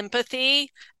taught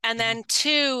empathy. And then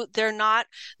two, I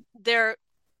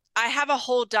have a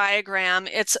whole diagram.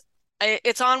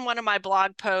 It's on one of my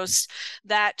blog posts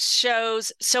that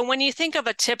shows, so when you think of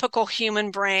a typical human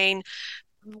brain,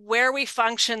 where we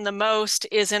function the most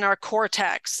is in our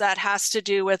cortex. That has to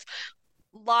do with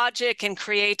logic and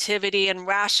creativity and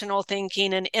rational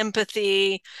thinking and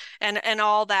empathy and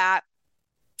all that.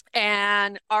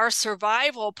 And our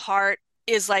survival part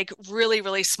is like really,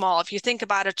 really small. If you think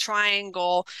about a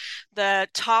triangle, the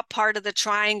top part of the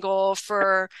triangle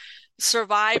for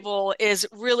survival is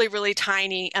really, really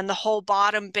tiny, and the whole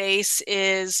bottom base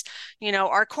is,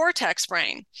 our cortex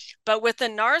brain. But with the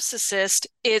narcissist,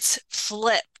 it's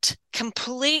flipped,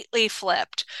 completely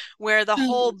flipped, where the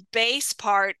whole base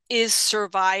part is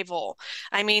survival.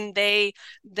 I mean, they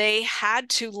had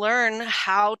to learn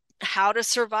how to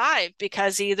survive,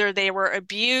 because either they were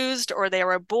abused, or they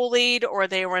were bullied, or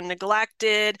they were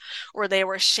neglected, or they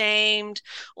were shamed,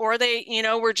 or they,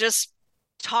 were just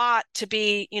taught to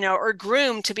be, or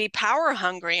groomed to be power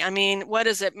hungry. I mean, what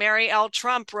is it? Mary L.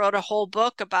 Trump wrote a whole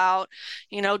book about,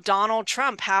 Donald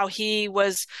Trump, how he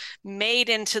was made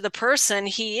into the person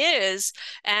he is.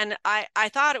 And I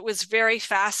thought it was very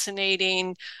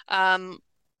fascinating,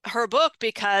 her book,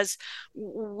 because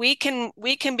we can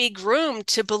be groomed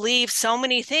to believe so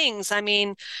many things. I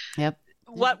mean,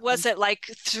 what was it, like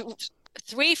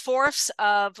 3/4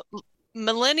 of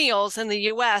millennials in the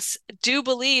US do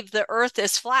believe the earth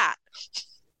is flat.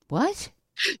 What?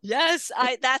 Yes,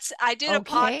 I did a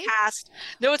podcast.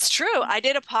 No, it's true. I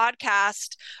did a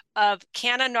podcast of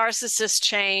Can a Narcissist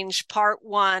Change Part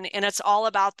 1, and it's all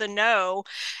about the no.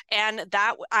 And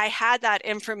that I had that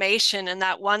information in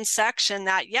that one section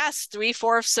that yes,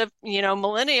 3/4 of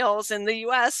millennials in the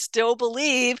US still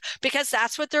believe, because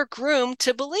that's what they're groomed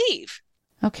to believe.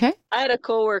 Okay. I had a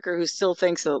coworker who still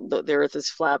thinks the earth is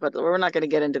flat, but we're not going to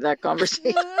get into that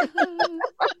conversation.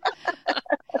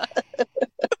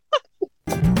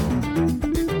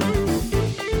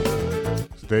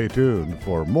 Stay tuned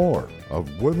for more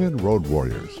of Women Road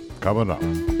Warriors coming up.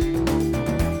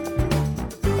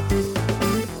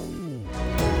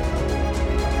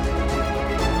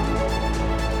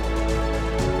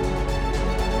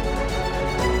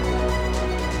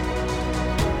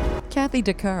 Kathy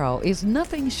DeCaro is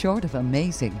nothing short of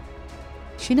amazing.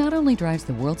 She not only drives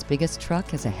the world's biggest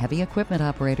truck as a heavy equipment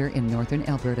operator in northern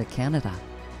Alberta, Canada.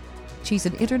 She's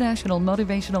an international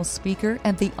motivational speaker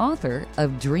and the author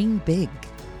of Dream Big,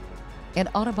 an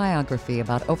autobiography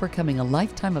about overcoming a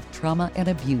lifetime of trauma and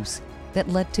abuse that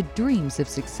led to dreams of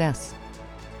success.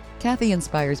 Kathy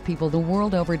inspires people the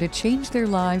world over to change their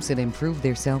lives and improve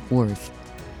their self-worth.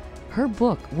 Her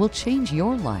book will change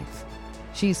your life.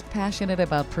 She's passionate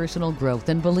about personal growth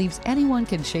and believes anyone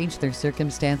can change their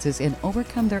circumstances and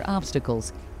overcome their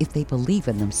obstacles if they believe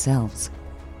in themselves.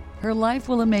 Her life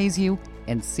will amaze you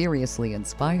and seriously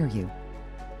inspire you.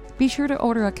 Be sure to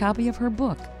order a copy of her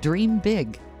book, Dream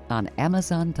Big, on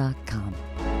Amazon.com.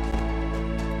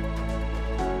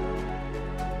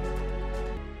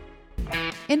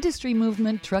 Industry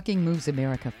movement Trucking Moves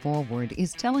America Forward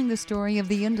is telling the story of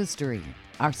the industry.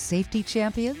 Our safety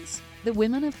champions, the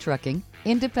women of trucking,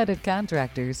 independent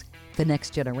contractors, the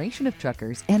next generation of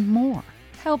truckers, and more.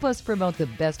 Help us promote the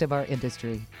best of our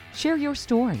industry. Share your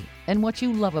story and what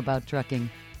you love about trucking.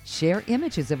 Share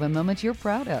images of a moment you're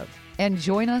proud of. And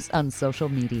join us on social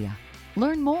media.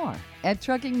 Learn more at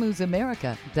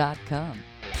truckingmovesamerica.com.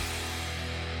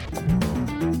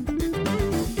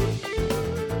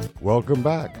 Welcome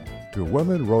back to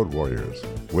Women Road Warriors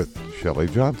with Shelley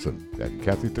Johnson and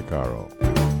Kathy Tuccaro.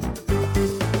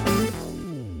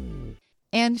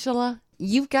 Angela,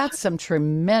 you've got some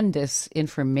tremendous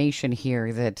information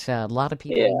here that a lot of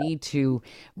people need to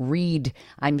read.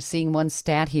 I'm seeing one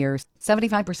stat here.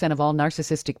 75% of all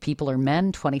narcissistic people are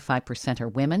men, 25% are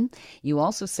women. You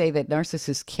also say that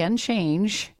narcissists can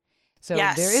change. So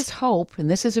there is hope, and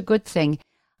this is a good thing.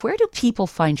 Where do people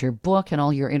find your book and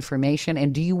all your information,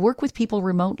 and do you work with people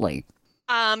remotely?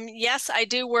 Yes, I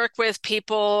do work with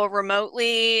people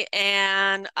remotely,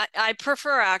 and I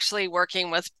prefer actually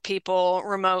working with people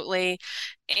remotely.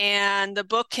 And the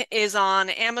book is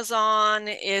on Amazon.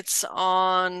 It's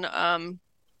on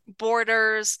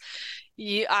Borders.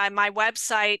 My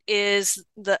website is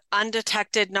The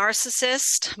Undetected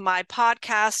Narcissist. My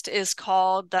podcast is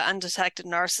called The Undetected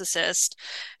Narcissist.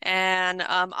 And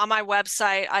on my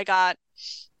website, I got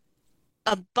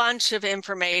a bunch of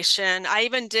information. I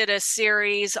even did a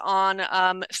series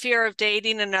on fear of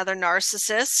dating another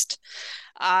narcissist.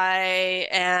 I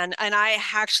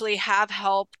actually have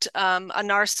helped a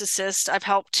narcissist. I've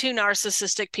helped 2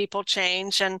 narcissistic people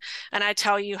change, and I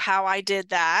tell you how I did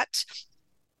that.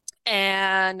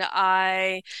 And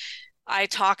I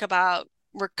talk about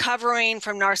recovering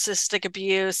from narcissistic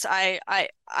abuse. I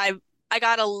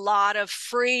got a lot of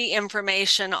free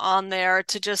information on there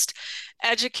to just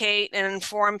educate and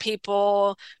inform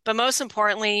people, but most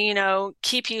importantly,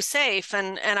 keep you safe.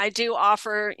 And I do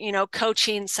offer,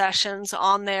 coaching sessions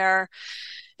on there.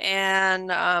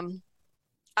 And I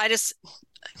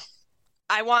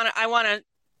want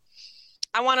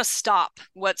to stop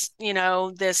what's,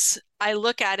 this. I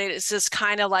look at it as just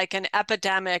kind of like an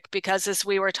epidemic, because as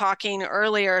we were talking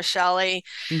earlier, Shelley,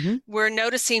 we're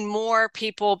noticing more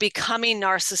people becoming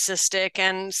narcissistic,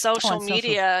 and social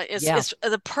media is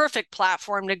the perfect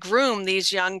platform to groom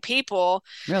these young people.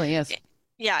 Really is.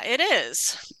 Yeah, it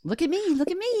is. Look at me. Look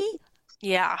at me.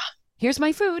 Yeah. Here's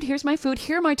my food. Here's my food.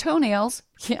 Here are my toenails.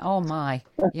 Yeah, oh, my.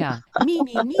 Yeah.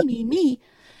 Me.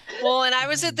 Well, and I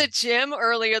was at the gym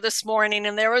earlier this morning,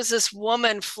 and there was this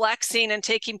woman flexing and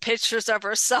taking pictures of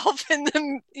herself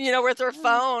with her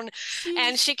phone.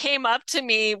 And she came up to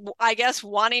me, I guess,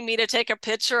 wanting me to take a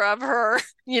picture of her,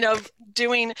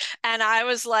 doing, and I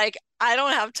was like, I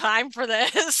don't have time for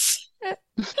this.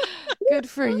 Good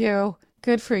for you.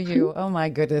 Good for you. Oh, my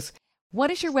goodness.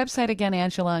 What is your website again,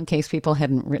 Angela, in case people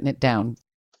hadn't written it down?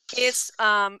 It's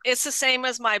the same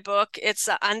as my book. It's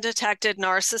The Undetected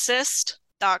Narcissist.com.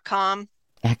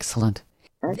 Excellent.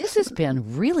 This has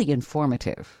been really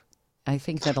informative. I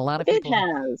think that a lot of people... It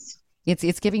has.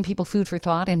 It's giving people food for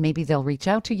thought, and maybe they'll reach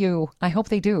out to you. I hope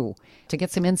they do, to get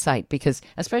some insight, because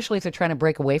especially if they're trying to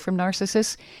break away from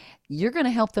narcissists, you're going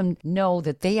to help them know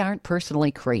that they aren't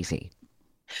personally crazy.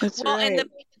 That's right. And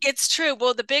it's true.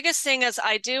 Well, the biggest thing is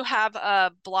I do have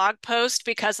a blog post,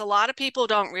 because a lot of people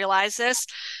don't realize this,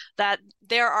 that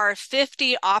there are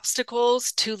 50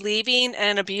 obstacles to leaving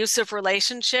an abusive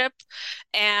relationship.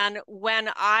 And when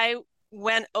I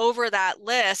went over that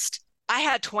list, I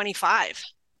had 25.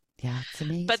 Yeah, it's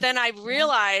amazing. But then I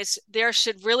realized there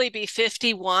should really be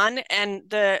 51, and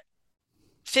the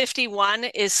 51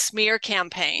 is smear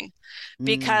campaign.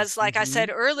 Because like I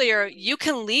said earlier, you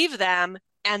can leave them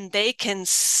and they can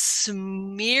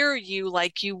smear you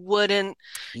like you wouldn't,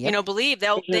 believe.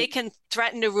 They can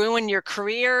threaten to ruin your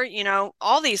career,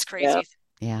 all these crazy things.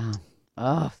 Yeah.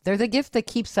 Oh, they're the gift that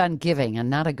keeps on giving,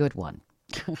 and not a good one.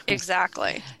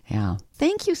 Exactly. Yeah.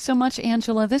 Thank you so much,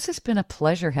 Angela. This has been a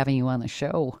pleasure having you on the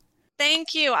show.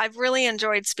 Thank you. I've really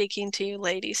enjoyed speaking to you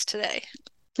ladies today.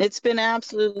 It's been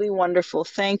absolutely wonderful.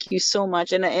 Thank you so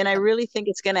much. And I really think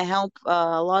it's going to help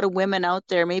a lot of women out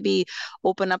there maybe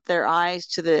open up their eyes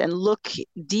to and look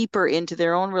deeper into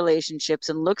their own relationships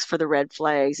and looks for the red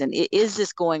flags. And is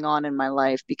this going on in my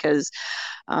life? Because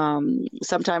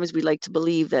sometimes we like to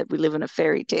believe that we live in a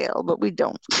fairy tale, but we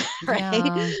don't. Right?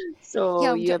 Yeah.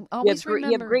 So you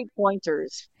have great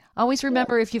pointers. Always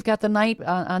remember, if you've got the knight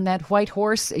on that white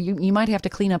horse, you might have to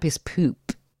clean up his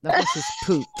poop. The horse's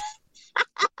poop.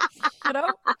 You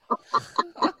know?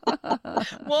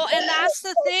 Well, and that's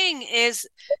the thing is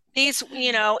these,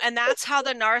 and that's how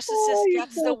the narcissist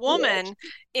gets the woman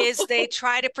is they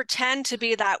try to pretend to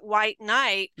be that white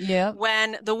knight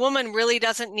when the woman really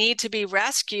doesn't need to be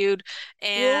rescued.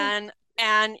 And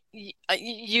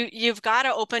you've got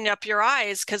to open up your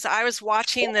eyes, because I was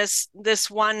watching this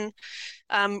one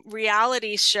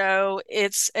reality show.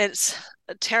 It's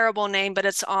a terrible name, but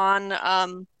it's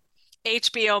on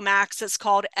HBO Max. It's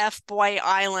called F-Boy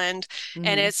Island,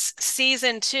 and it's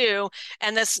season 2.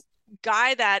 And this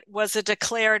guy that was a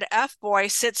declared F-boy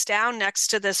sits down next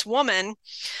to this woman,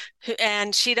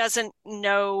 and she doesn't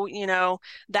know,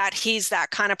 that he's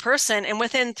that kind of person. And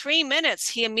within 3 minutes,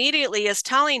 he immediately is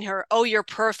telling her, "Oh, you're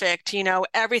perfect.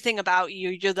 Everything about you.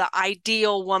 You're the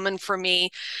ideal woman for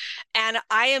me." And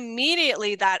I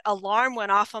immediately, that alarm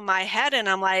went off in my head, and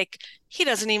I'm like, he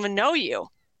doesn't even know you.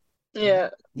 Yeah.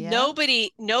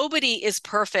 Nobody is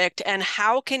perfect. And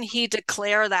how can he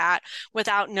declare that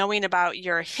without knowing about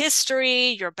your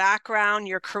history, your background,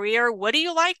 your career? What do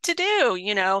you like to do?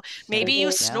 Maybe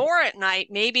you snore at night.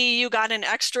 Maybe you got an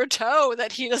extra toe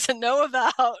that he doesn't know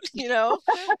about,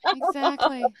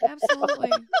 Exactly.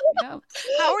 Absolutely. Yep.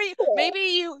 How are you?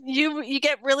 Maybe you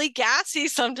get really gassy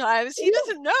sometimes. He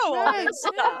doesn't know all this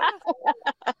stuff.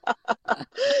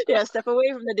 Yeah, step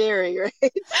away from the dairy, right?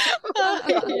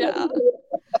 Yeah.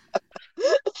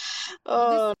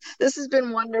 Oh, this has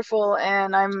been wonderful,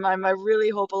 and I really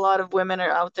hope a lot of women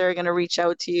are out there going to reach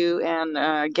out to you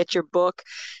and get your book,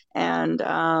 and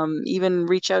even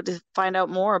reach out to find out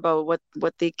more about what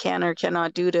they can or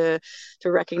cannot do to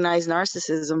recognize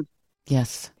narcissism.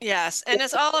 Yes. Yes, and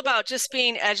it's all about just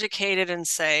being educated and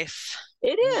safe.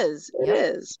 It is,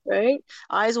 right?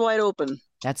 Eyes wide open.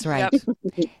 That's right. Yep.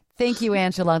 Thank you,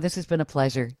 Angela. This has been a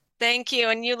pleasure. Thank you.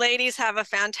 And you ladies have a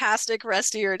fantastic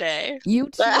rest of your day.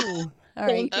 You too. All right.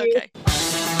 Thank you. Okay.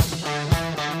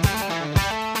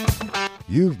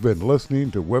 You've been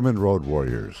listening to Women Road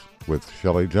Warriors with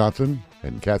Shelley Johnson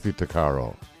and Kathy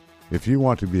Tuccaro. If you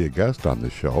want to be a guest on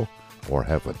the show or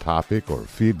have a topic or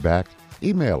feedback,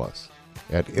 email us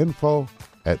at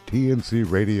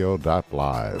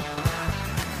info@tncradio.live.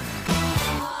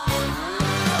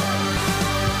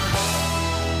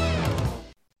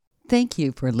 Thank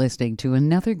you for listening to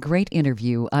another great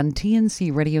interview on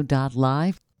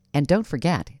tncradio.live. And don't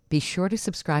forget, be sure to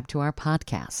subscribe to our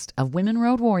podcast of Women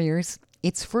Road Warriors.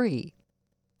 It's free.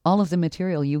 All of the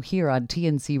material you hear on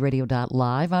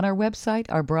tncradio.live on our website,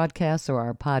 our broadcasts, or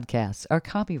our podcasts are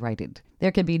copyrighted.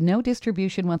 There can be no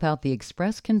distribution without the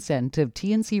express consent of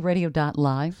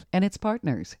tncradio.live and its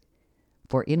partners.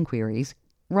 For inquiries,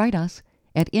 write us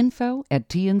at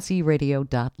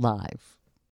info@tncradio.live.